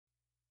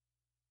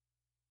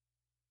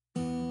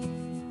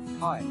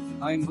Hi,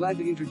 I am glad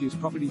to introduce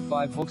Property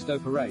 5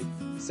 Hawkstowe Parade,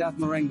 South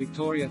Morang,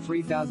 Victoria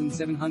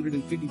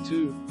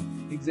 3752,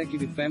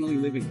 Executive Family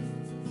Living.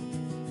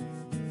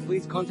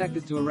 Please contact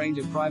us to arrange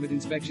a private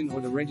inspection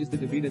or to register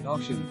to bid at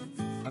auction.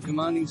 A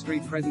commanding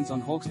street presence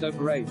on Hawkstowe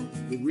Parade,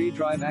 with rear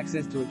drive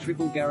access to a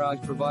triple garage,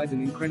 provides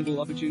an incredible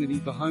opportunity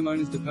for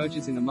homeowners to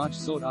purchase in a much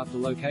sought-after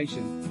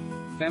location.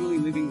 Family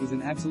living is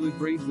an absolute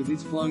breeze with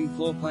this flowing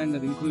floor plan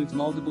that includes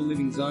multiple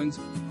living zones,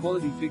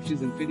 quality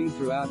fixtures and fittings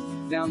throughout,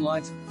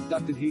 downlights,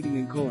 ducted heating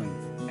and cooling,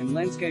 and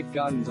landscaped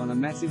gardens on a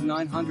massive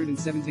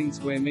 917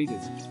 square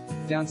meters.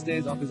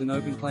 Downstairs offers an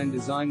open-plan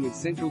design with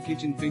central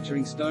kitchen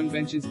featuring stone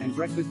benches and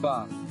breakfast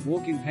bar,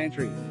 walk-in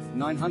pantry,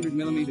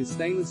 900mm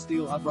stainless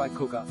steel upright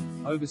cooker,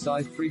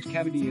 oversized fridge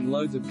cavity and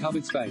loads of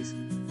cupboard space.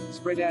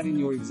 Spread out in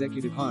your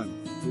executive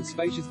home, with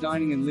spacious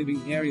dining and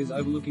living areas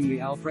overlooking the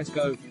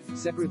alfresco,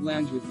 separate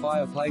lounge with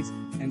fireplace,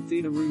 and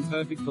theater room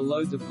perfect for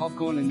loads of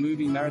popcorn and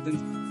movie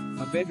marathons.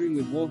 A bedroom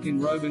with walk-in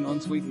robe and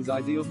ensuite is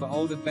ideal for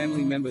older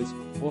family members,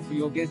 or for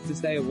your guests to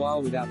stay a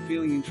while without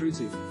feeling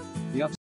intrusive. The